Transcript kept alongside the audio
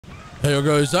Hey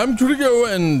guys, I'm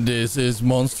Kurigo and this is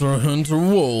Monster Hunter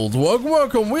World.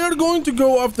 Welcome. We are going to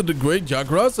go after the Great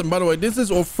Jagras. And by the way, this is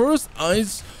our first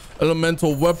ice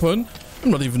elemental weapon.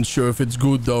 I'm not even sure if it's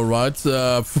good though, right?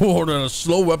 For a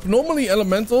slow weapon. Normally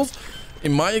elementals,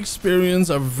 in my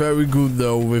experience, are very good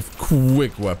though with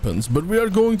quick weapons. But we are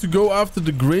going to go after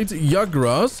the Great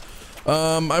Jagras.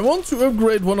 I want to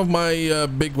upgrade one of my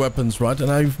big weapons, right?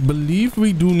 And I believe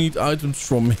we do need items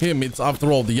from him. It's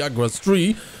after all the Jagras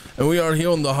 3. And we are here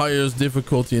on the highest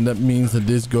difficulty, and that means that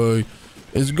this guy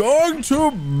is going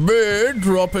to be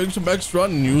dropping some extra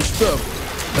new stuff.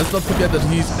 Let's not forget that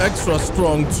he's extra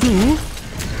strong too.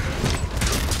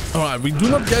 Alright, we do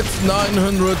not get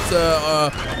 900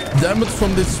 damage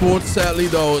from this sword, sadly,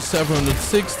 though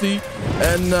 760.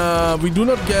 And we do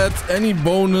not get any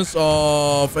bonus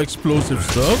of explosive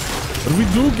stuff. But we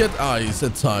do get ice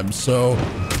at times, so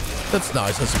that's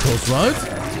nice, I suppose,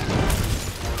 right?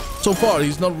 So far,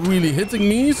 he's not really hitting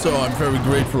me, so I'm very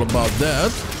grateful about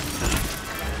that.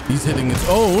 He's hitting his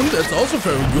own. That's also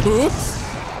very good.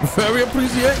 Very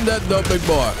appreciating that, though, big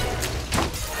boy.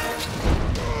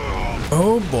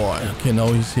 Oh, boy. Okay,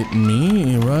 now he's hitting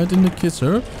me right in the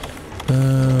kisser.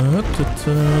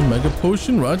 Mega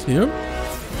potion right here.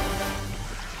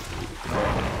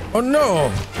 Oh, no.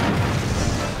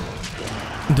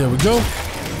 There we go.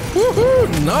 Woohoo!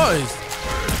 Nice.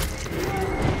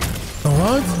 All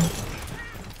right.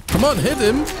 Come on, hit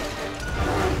him.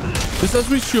 Just as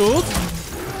we should.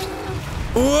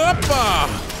 Whoppa!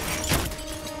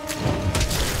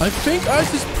 I think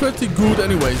ice is pretty good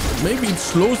anyways. Maybe it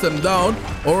slows them down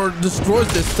or destroys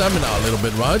their stamina a little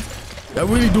bit, right? I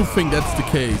really do think that's the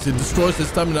case. It destroys their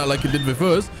stamina like it did with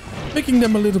us, making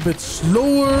them a little bit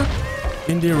slower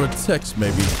in their attacks,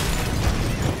 maybe.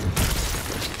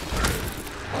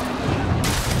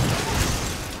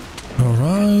 All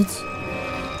right.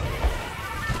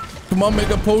 Come on,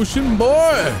 Mega Potion,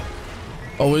 boy!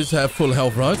 Always have full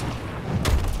health, right?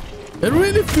 It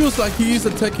really feels like he is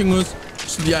attacking us.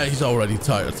 Yeah, he's already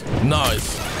tired.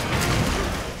 Nice.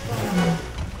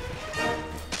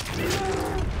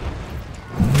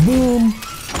 Boom.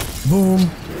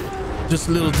 Boom. Just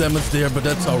a little damage there, but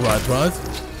that's alright, right?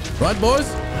 Right,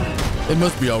 boys? It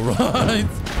must be alright.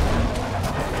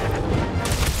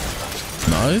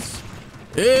 Nice.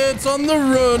 It's on the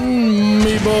run,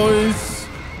 me boys.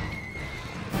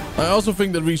 I also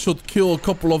think that we should kill a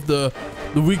couple of the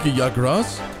weaker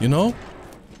Jagras, you know?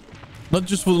 Not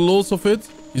just for the lols of it.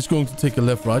 He's going to take a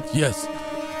left, right? Yes.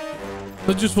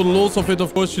 Not just for the lols of it,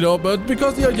 of course, you know, but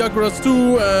because he had Jagras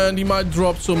too, and he might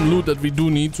drop some loot that we do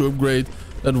need to upgrade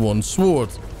that one sword.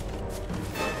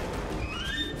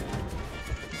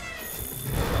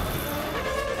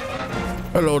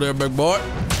 Hello there, big boy.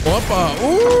 Whoppa!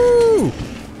 Ooh!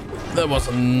 That was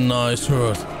a nice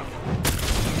hurt.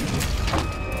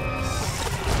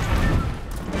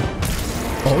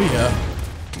 Oh yeah.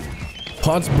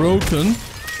 Parts broken,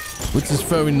 which is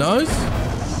very nice.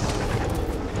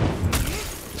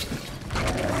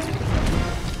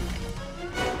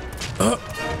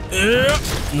 Yeah.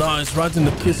 Nice, right in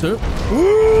the kisser.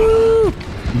 Woo!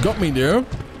 Got me there.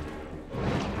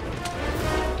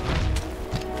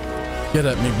 Get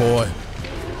at me, boy.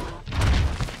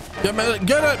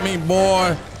 Get at me,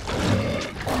 boy.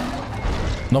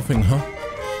 Nothing, huh?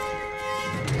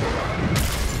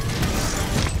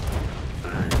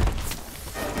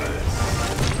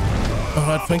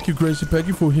 Alright, thank you, Gracie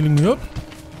Peggy, for healing me up.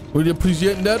 Really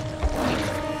appreciating that.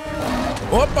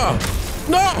 Hoppa!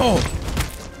 No!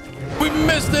 We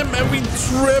missed him and we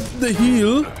trapped the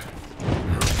heal.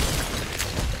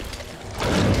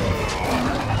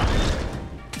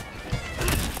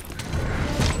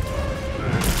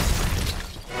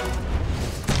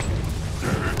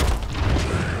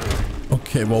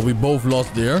 Okay, well, we both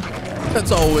lost there.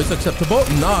 That's always acceptable.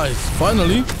 Nice.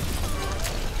 Finally.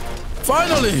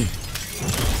 Finally!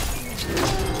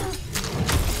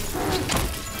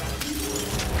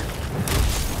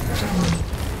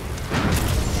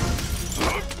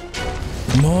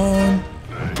 Come on.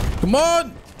 Come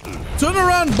on. Turn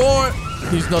around, boy.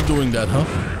 He's not doing that, huh?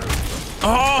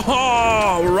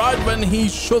 Oh, right when he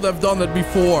should have done it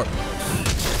before.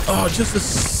 Oh, just a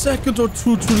second or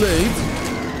two too late.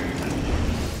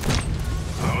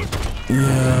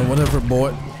 Yeah, whatever,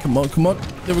 boy. Come on, come on.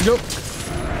 There we go.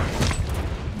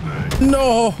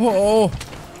 No.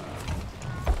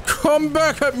 Come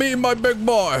back at me, my big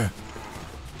boy.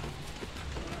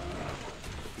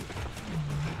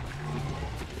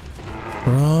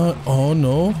 Right. Oh,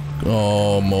 no.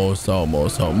 Almost.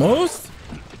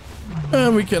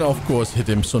 And we can, of course, hit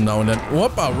him so now and then.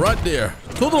 Whoppa, right there.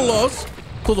 Total loss.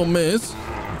 Total miss.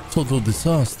 Total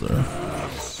disaster.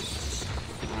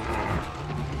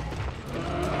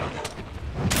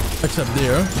 except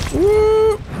there.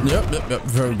 Woo! Yep.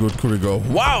 Very good, Kurigo.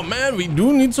 Wow, man, we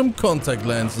do need some contact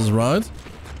lenses, right?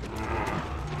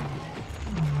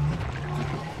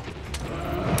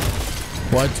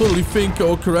 Well, I totally think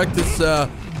or correct this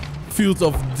field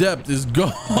of depth is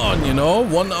gone, you know?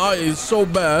 One eye is so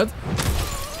bad.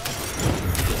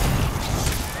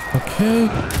 Okay.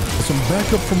 Some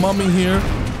backup for mommy here.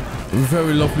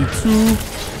 Very lovely too.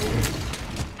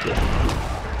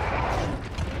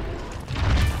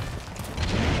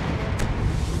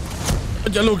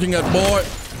 What you looking at, boy?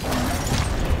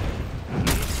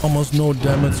 Almost no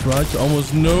damage, right?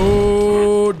 Almost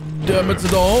no damage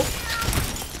at all.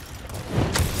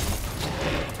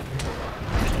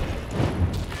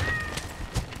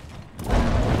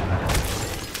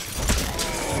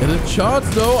 Yeah, the charge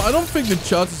though, I don't think the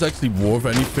charge is actually worth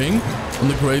anything on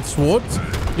the great sword.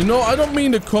 You know, I don't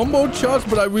mean the combo charge,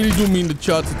 but I really do mean the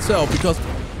charge itself, because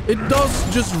it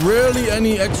does just rarely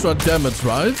any extra damage,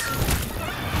 right?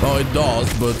 Oh, it does,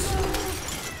 but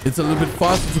it's a little bit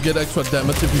faster to get extra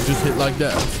damage if you just hit like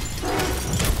that.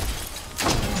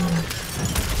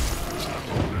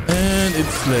 And it's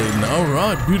slain.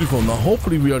 Alright, beautiful. Now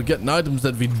hopefully we are getting items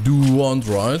that we do want,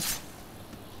 right?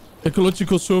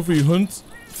 Ecological survey hunt,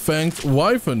 fanged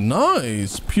wyvern.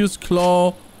 Nice. Pierce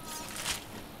claw.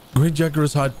 Great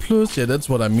Jaguar's hide plus. Yeah, that's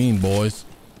what I mean, boys.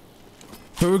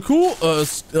 Very cool.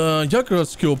 Jaguar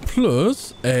skill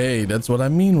plus. Hey, that's what I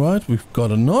mean, right? We've got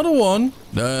another one.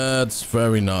 That's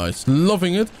very nice.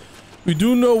 Loving it. We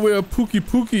do know where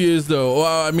Pookie is, though.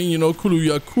 Well, I mean, you know, Kulu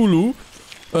Yakulu.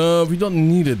 We don't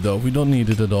need it, though. We don't need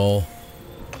it at all.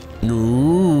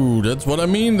 Ooh, that's what I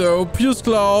mean, though. Pierce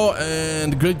Claw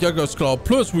and Great Jaguar's Claw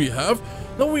plus we have.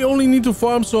 Now we only need to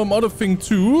farm some other thing,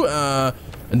 too.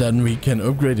 And then we can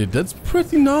upgrade it. That's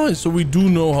pretty nice. So we do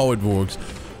know how it works.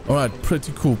 Alright,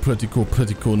 pretty cool.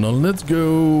 Now let's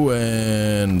go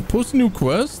and post a new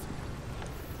quest.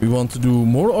 We want to do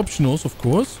more optionals, of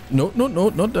course. No,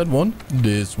 not that one.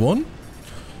 This one.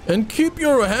 And keep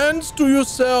your hands to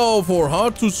yourself or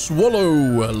hard to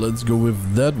swallow. Let's go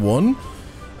with that one.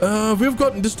 We've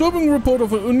got a disturbing report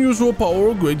of an unusual power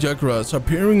of Great Jaguars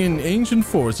appearing in ancient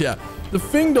forest. Yeah, the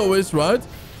thing though is, right,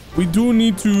 we do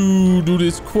need to do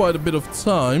this quite a bit of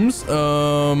times.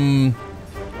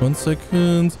 1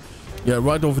 second. Yeah,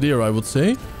 right over there, I would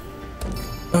say.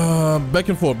 Back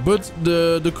and forth. But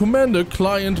the commander,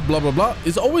 client, blah, blah, blah,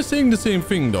 is always saying the same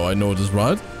thing, though, I noticed,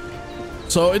 right?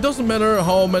 So it doesn't matter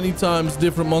how many times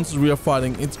different monsters we are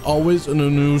fighting. It's always an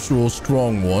unusual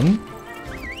strong one.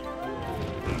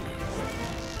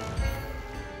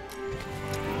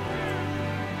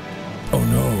 Oh,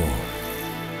 no.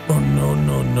 Oh,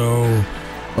 no.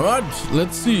 All right,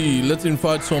 let's see. Let's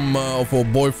invite some of our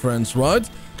boyfriends, right?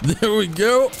 There we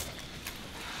go.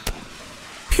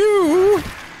 Pew!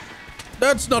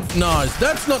 That's not nice.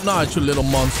 That's not nice, you little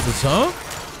monsters, huh?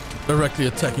 Directly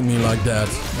attacking me like that.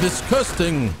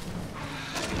 Disgusting.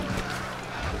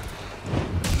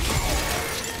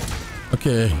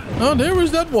 Okay. Oh, there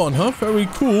is that one, huh? Very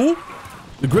cool.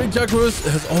 The Great Jaguars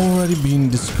has already been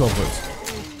discovered.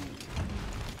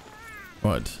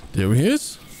 Right, there he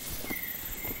is.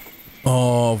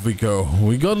 Off we go.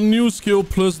 We got a new skill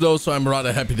plus though, so I'm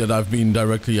rather happy that I've been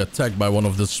directly attacked by one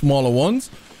of the smaller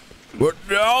ones. But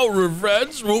now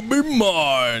revenge will be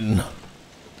mine.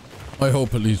 I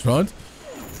hope at least, right?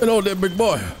 Hello there, big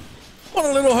boy. Want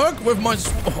a little hug with my...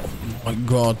 Oh my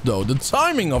god, though. The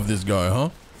timing of this guy,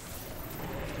 huh?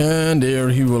 And there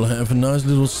he will have a nice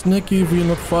little snacky if you're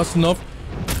not fast enough.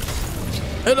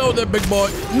 Hello there, big boy.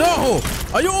 No!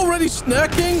 Are you already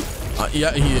snacking?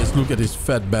 Yeah, he is. Look at his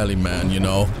fat belly, man, you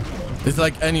know. It's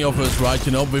like any of us, right,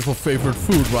 you know, with our favorite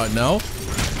food right now.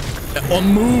 On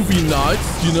movie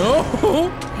nights, you know?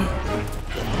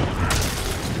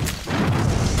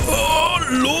 Oh,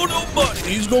 Lord almighty.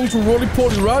 He's going to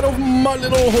roly-poly right over my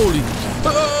little holy.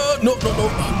 No.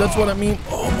 That's what I mean.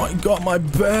 Oh, my God, my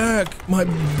back. My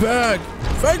back.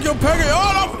 Thank you, Peggy.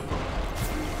 Oh, no.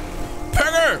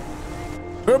 Peggy.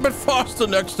 You're a bit faster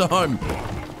next time.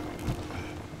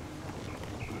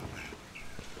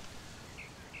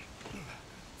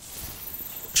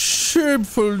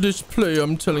 Shameful display,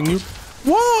 I'm telling you.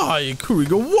 Why,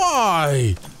 Kurigo?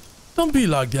 Why? Don't be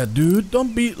like that, dude.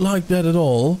 Don't be like that at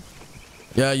all.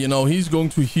 Yeah, you know, he's going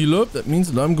to heal up. That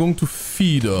means that I'm going to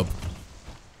feed up.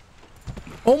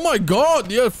 Oh my god,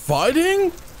 they're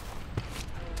fighting?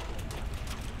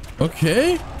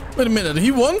 Okay. Wait a minute,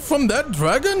 he won from that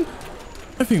dragon?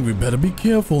 I think we better be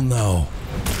careful now.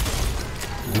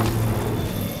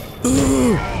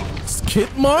 Ugh.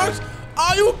 Skid marks?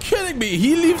 Are you kidding me?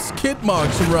 He leaves skid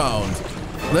marks around.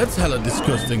 That's hella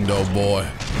disgusting though, boy.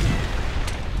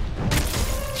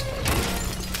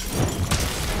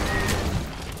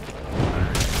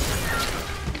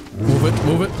 Move it,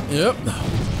 move it. Yep.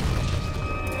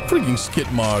 Freaking skid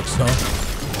marks, huh?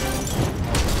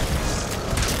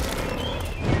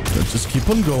 Let's just keep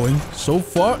on going. So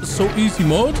far, so easy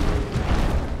mode.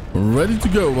 Ready to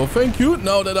go. Well, thank you.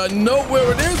 Now that I know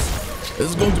where it is,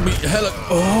 it's going to be hella...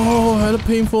 Oh, hella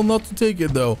painful not to take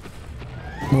it, though.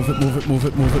 Move it, move it, move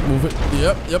it, move it, move it.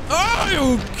 Yep, yep. Ah,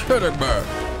 you kidding me?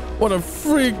 What a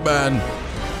freak, man.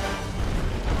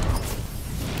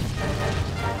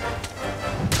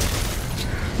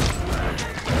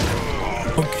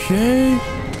 Okay.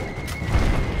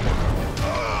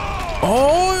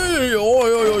 Oi, oi,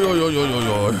 oi, oi, oi, oi, oi,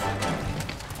 oi.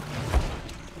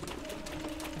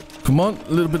 Come on, a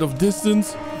little bit of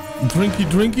distance. Drinky,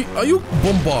 drinky. Are you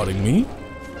bombarding me?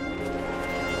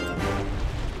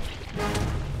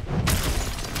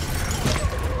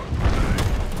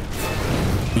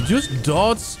 You just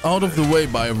dodged out of the way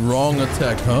by a wrong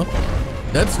attack, huh?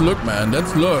 That's luck, man.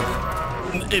 That's luck.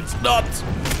 It's not.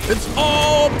 It's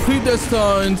all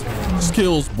predestined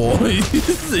skills, boy.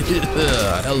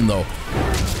 Hell no.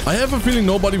 I have a feeling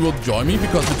nobody will join me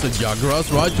because it's a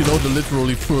Jagras, right? You know, the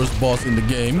literally first boss in the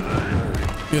game.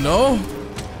 You know?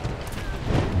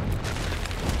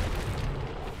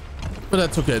 But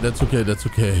that's okay, that's okay, that's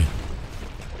okay.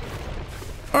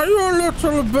 Are you a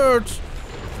little bit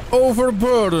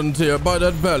overburdened here by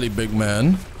that belly, big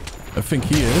man? I think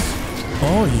he is.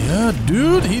 Oh, yeah,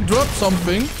 dude, he dropped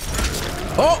something.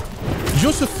 Oh,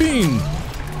 Josephine.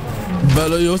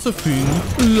 Bella Josephine.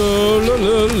 La, la,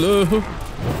 la, la.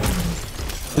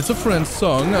 It's a French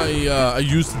song. I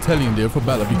used Italian there for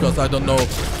Bella because I don't know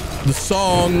the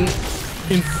song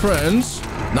in French.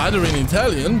 Neither in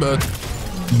Italian, but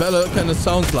Bella kind of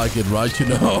sounds like it, right? You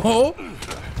know?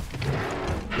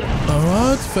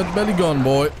 Alright, fat belly gone,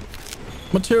 boy.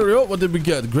 Material, what did we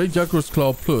get? Great Jagras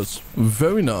Claw Plus.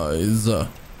 Very nice.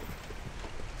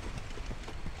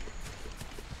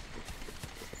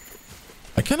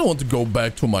 I kind of want to go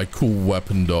back to my cool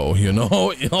weapon though, you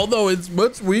know? Although it's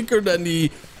much weaker than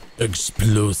the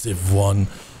explosive one.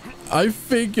 I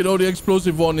think, you know, the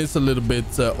explosive one is a little bit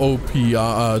OP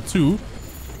too.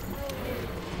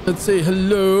 Let's say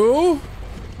hello.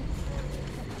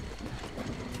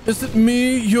 Is it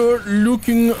me you're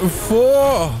looking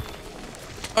for?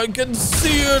 I can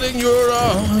see it in your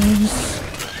eyes.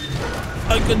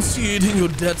 I can see it in your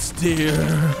dead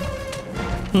stare.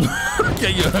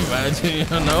 Can you imagine,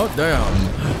 you know? Damn.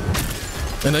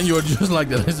 And then you're just like,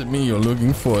 that isn't me you're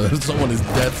looking for. Someone is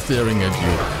dead staring at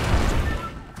you.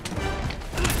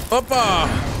 Papa!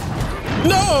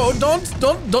 No!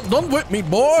 Don't whip me,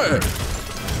 boy!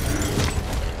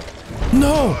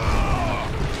 No!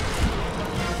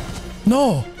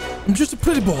 No! I'm just a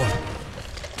pretty boy.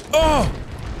 Oh!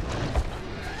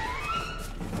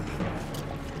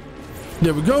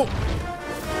 There we go.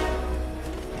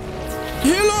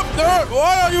 Heal up there!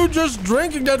 Why are you just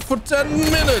drinking that for 10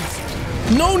 minutes?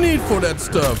 No need for that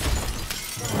stuff.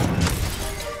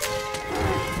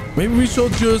 Maybe we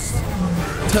should just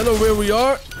tell her where we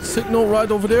are. Signal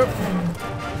right over there.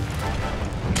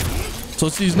 So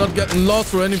she's not getting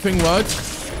lost or anything, right?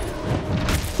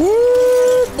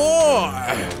 Woo, boy!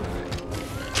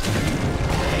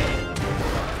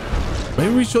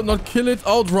 Maybe we should not kill it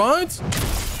outright?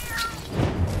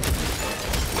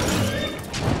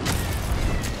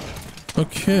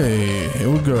 Okay, here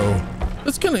we go.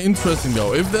 That's kind of interesting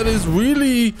though. If that is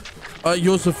really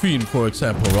Josephine, for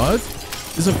example, right?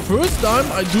 It's the first time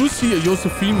I do see a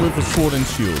Josephine with a sword and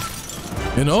shield.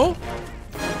 You know?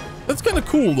 That's kind of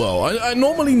cool though. I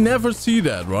normally never see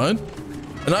that, right?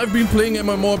 And I've been playing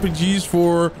mmorpgs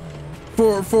for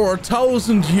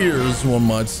 1,000 years, one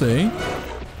might say.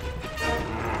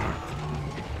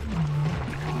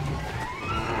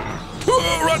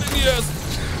 Oh, right in the ass.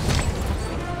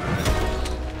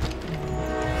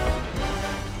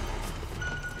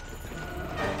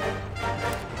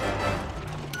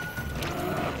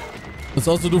 Let's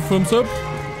also do thumbs up.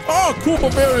 Oh, cool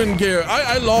barbarian gear.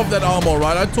 I love that armor,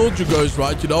 right? I told you guys,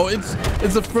 right? You know, it's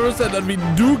the first set that we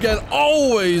do get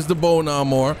always the bone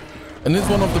armor. And it's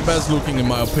one of the best looking in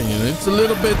my opinion. It's a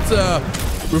little bit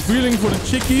revealing for the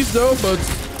chickies though, but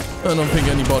I don't think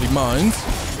anybody minds.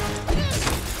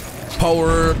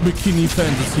 Power bikini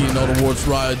fantasy, in other words,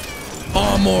 right?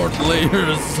 Armored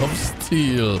layers of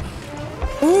steel.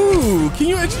 Ooh, can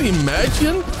you actually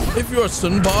imagine if you're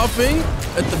sunbathing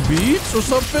at the beach or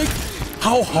something?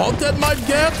 How hot that might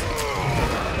get?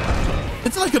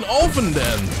 It's like an oven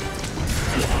then.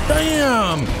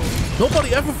 Damn.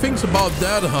 Nobody ever thinks about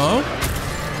that, huh?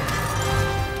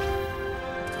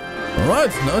 All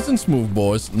right, nice and smooth,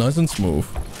 boys. Nice and smooth.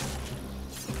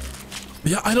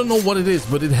 Yeah, I don't know what it is,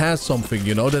 but it has something,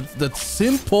 you know, that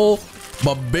simple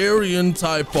barbarian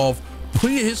type of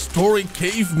prehistoric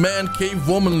caveman,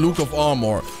 cavewoman look of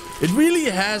armor. It really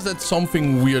has that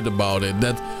something weird about it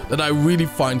that I really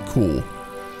find cool,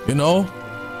 you know?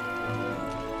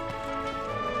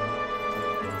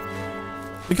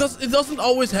 Because it doesn't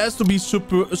always has to be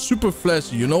super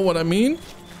flashy, you know what I mean?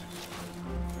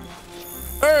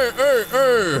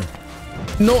 Hey.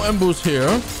 No ambush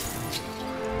here.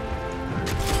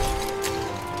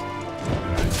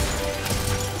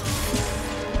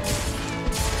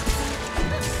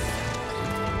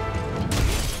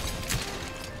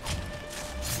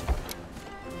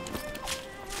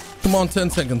 Come on, 10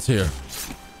 seconds here.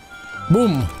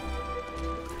 Boom.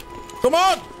 Come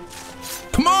on.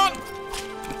 Come on.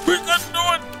 We can do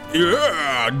it.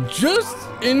 Yeah, just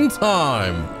in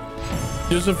time.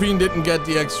 Josephine didn't get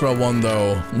the extra one,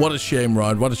 though. What a shame,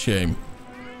 right? What a shame.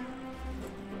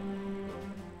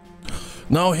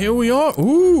 Now, here we are.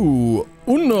 Ooh.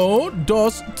 Uno,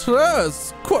 dos,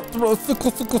 tres. Cuatro,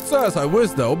 cinco, seis. I wish,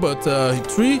 though, but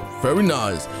 3. Very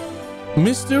nice.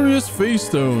 Mysterious face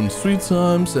stones 3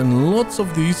 times and lots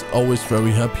of these. Always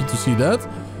very happy to see that.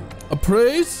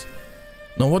 Appraise.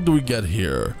 Now what do we get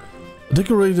here?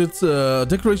 Decorated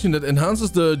decoration that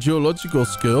enhances the geological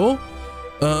skill.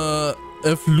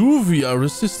 Effluvia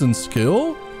resistance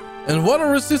skill. And water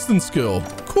resistance skill.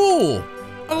 Cool.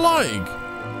 I like.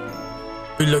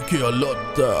 I like it a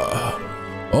lot.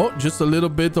 Oh, just a little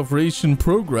bit of ration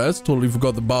progress. Totally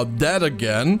forgot about that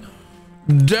again.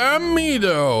 Damn me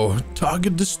though.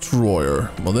 Target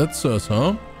destroyer. Well, that's us,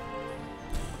 huh?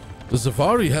 The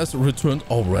safari has returned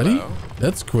already. Wow.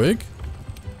 That's quick.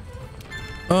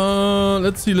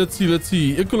 Let's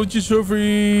see. Ecology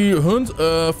survey hunt.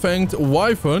 Fanged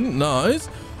wyvern. Nice.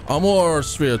 Armor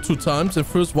sphere 2 times and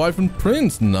first wyvern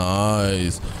prince.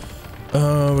 Nice.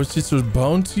 Registered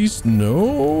bounties.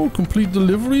 No. Complete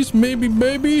deliveries.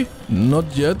 Maybe.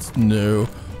 Not yet. No.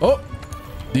 Oh,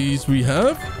 these we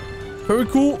have. Very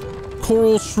cool.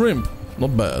 Coral shrimp.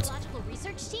 Not bad.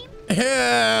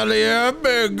 Hell yeah,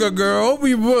 bigger girl.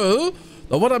 We will.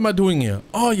 Now, what am I doing here?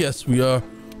 Oh, yes. We are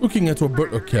looking at our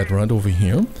butler cat right over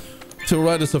here. To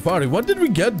ride a safari. What did we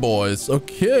get, boys?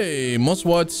 Okay. Moss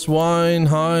white swine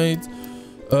hide.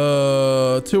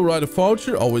 To ride a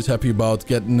voucher. Always happy about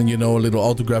getting, you know, a little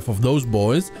autograph of those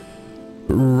boys.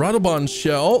 Radoban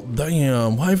shell.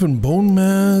 Damn. Wyvern bone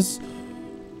mass.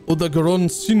 Odagaron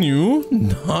sinew.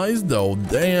 Nice though.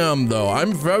 Damn though.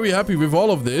 I'm very happy with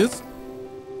all of this.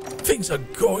 Things are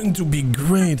going to be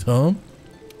great, huh?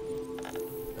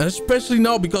 And especially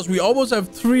now because we almost have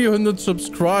 300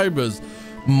 subscribers.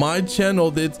 My channel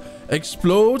did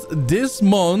explode this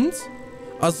month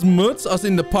as much as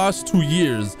in the past 2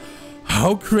 years.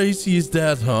 How crazy is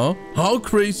that, huh? How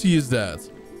crazy is that?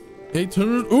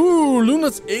 800. Ooh,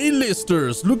 Luna's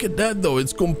A-listers. Look at that, though.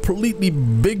 It's completely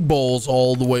big balls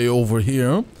all the way over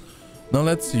here. Now,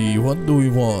 let's see. What do we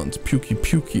want?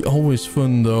 Pukey. Always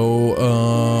fun, though.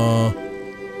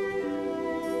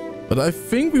 But I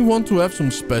think we want to have some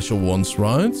special ones,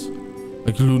 right?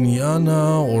 Like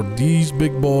Luniana or these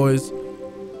big boys.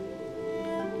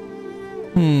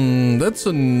 That's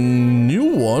a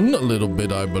new one. A little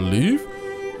bit, I believe.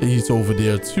 He's over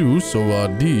there, too. So are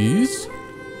these.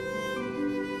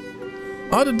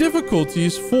 Ah, the difficulty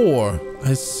is 4.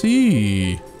 I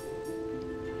see.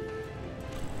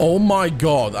 Oh my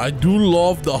god, I do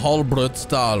love the halberd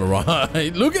style,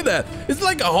 right? Look at that. It's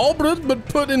like a halberd, but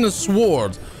put in a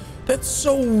sword. That's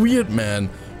so weird, man.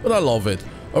 But I love it.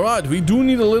 All right, we do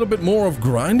need a little bit more of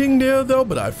grinding there, though.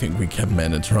 But I think we can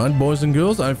manage, right, boys and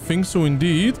girls? I think so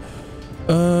indeed.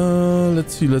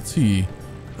 Let's see.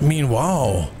 I mean,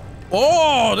 wow.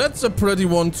 Oh, that's a pretty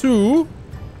one, too.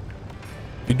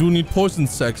 We do need poison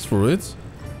sacks for it.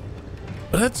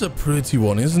 But that's a pretty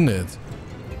one, isn't it?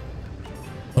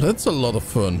 Oh, that's a lot of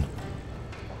fun.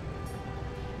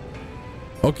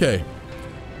 Okay.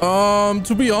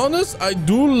 To be honest, I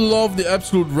do love the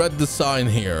absolute red design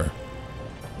here.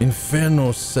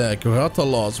 Inferno sack,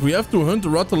 Rattalos. We have to hunt the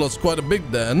Rattalos quite a bit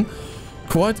then.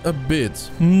 Quite a bit.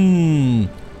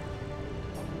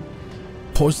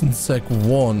 Poison sack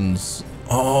ones.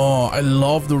 Oh, I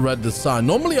love the red design.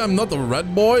 Normally, I'm not a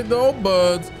red boy, though,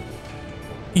 but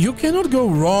you cannot go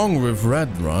wrong with red,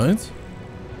 right?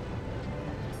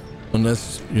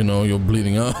 Unless, you know, you're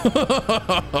bleeding out.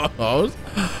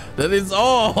 That is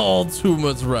all too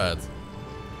much red.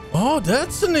 Oh,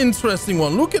 that's an interesting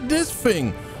one. Look at this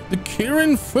thing. The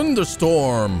Kirin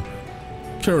Thunderstorm.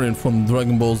 Kirin from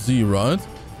Dragon Ball Z, right?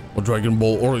 Or Dragon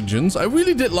Ball Origins. I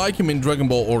really did like him in Dragon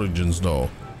Ball Origins, though.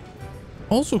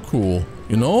 Also cool.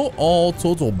 You know, all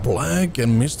total black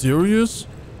and mysterious.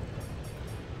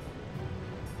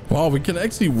 Wow, we can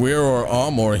actually wear our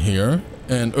armor here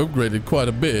and upgrade it quite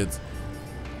a bit.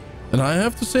 And I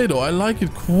have to say though, I like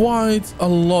it quite a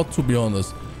lot, to be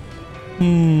honest.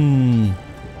 I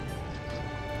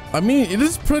mean, it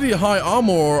is pretty high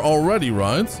armor already,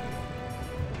 right?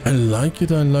 I like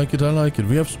it, I like it, I like it.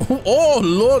 We have... Oh,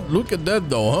 Lord, look at that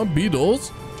though, huh?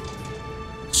 Beetles.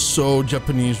 So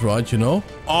Japanese, right, you know?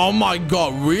 Oh my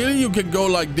God, really? You can go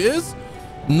like this?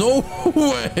 No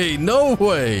way, no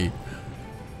way.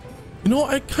 You know,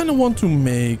 I kind of want to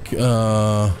make 2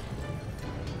 of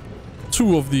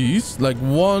these. Like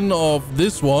one of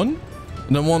this one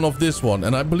and then one of this one.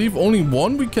 And I believe only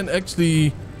one we can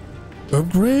actually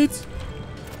upgrade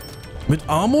with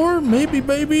armor. Maybe,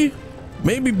 baby.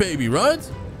 Maybe, baby,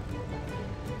 right?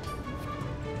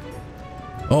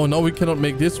 Oh, no, we cannot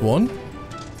make this one.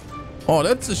 Oh,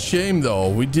 that's a shame, though.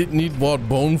 We did need what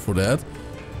bone for that.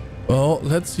 Well,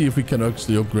 let's see if we can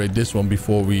actually upgrade this one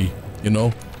before we, you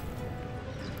know...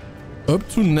 Up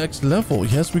to next level.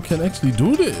 Yes, we can actually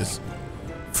do this.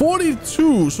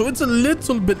 42, so it's a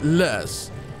little bit less.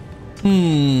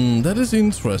 That is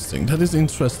interesting. That is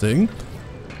interesting.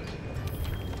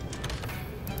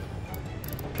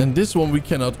 And this one we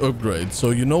cannot upgrade, so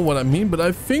you know what I mean. But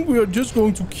I think we are just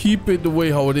going to keep it the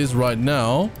way how it is right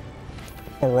now.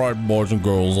 All right, boys and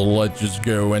girls, let's just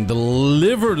go and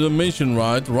deliver the mission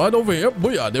right over here.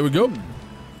 Booyah, there we go.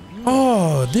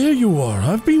 Ah, there you are.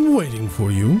 I've been waiting for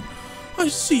you. I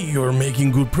see you're making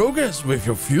good progress with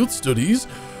your field studies.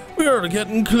 We are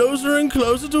getting closer and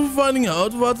closer to finding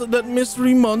out what that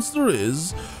mystery monster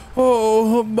is.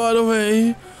 Oh, by the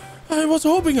way, I was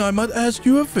hoping I might ask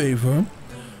you a favor.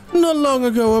 Not long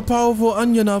ago, a powerful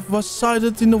Anjanaf was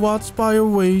sighted in the Watspire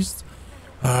Waste.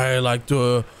 I like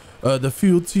the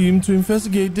field team to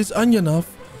investigate this Anjanaf.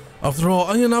 After all,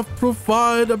 Anjanaf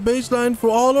provide a baseline for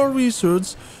all our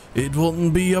research. It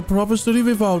wouldn't be a proper study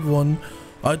without one.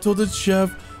 I told the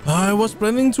chef I was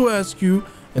planning to ask you,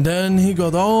 and then he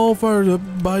got all fired up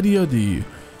by the idea.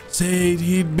 Said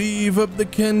he'd beef up the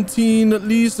canteen at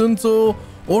least until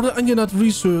all the Anjanat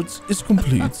research is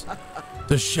complete.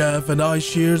 The chef and I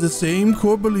share the same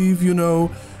core belief, you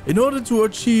know. In order to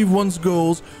achieve one's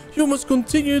goals, you must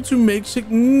continue to make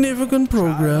significant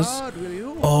progress.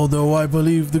 Although I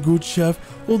believe the good chef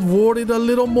would word it a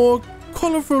little more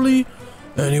colorfully.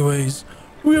 Anyways,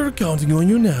 we are counting on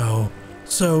you now.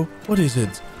 So, what is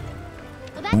it?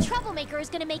 Well, that troublemaker is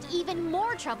going to make even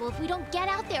more trouble if we don't get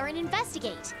out there and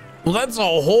investigate. Well, that's a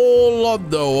whole lot,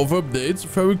 though, of updates.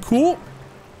 Very cool.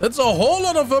 That's a whole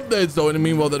lot of updates, though, in the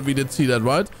meanwhile that we did see that,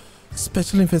 right?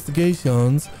 Special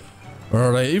investigations.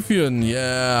 Ravian,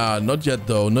 yeah, not yet,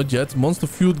 though, not yet. Monster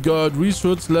Field Guard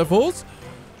research levels.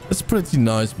 It's pretty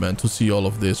nice, man, to see all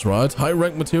of this, right? High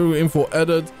rank material info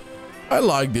added. I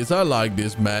like this,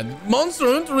 man. Monster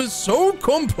Hunter is so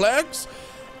complex,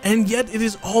 and yet it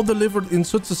is all delivered in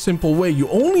such a simple way. You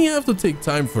only have to take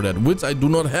time for that, which I do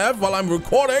not have while I'm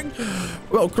recording.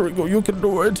 Well, Kurigo, you can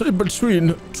do it in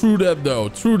between. True that, though.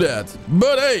 True that.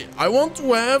 But hey, I want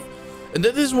to have, and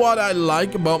that is what I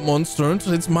like about Monster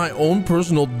Hunter. It's my own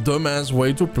personal dumbass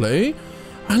way to play.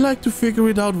 I like to figure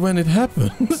it out when it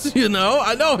happens, you know?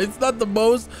 I know it's not the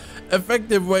most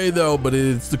effective way though, but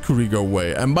it's the Kurigo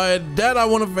way. And by that, I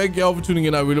want to thank you all for tuning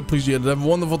in. I really appreciate it. Have a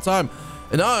wonderful time,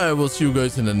 and I will see you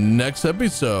guys in the next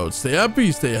episode. Stay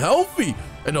happy, stay healthy,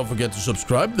 and don't forget to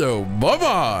subscribe though. Bye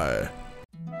bye.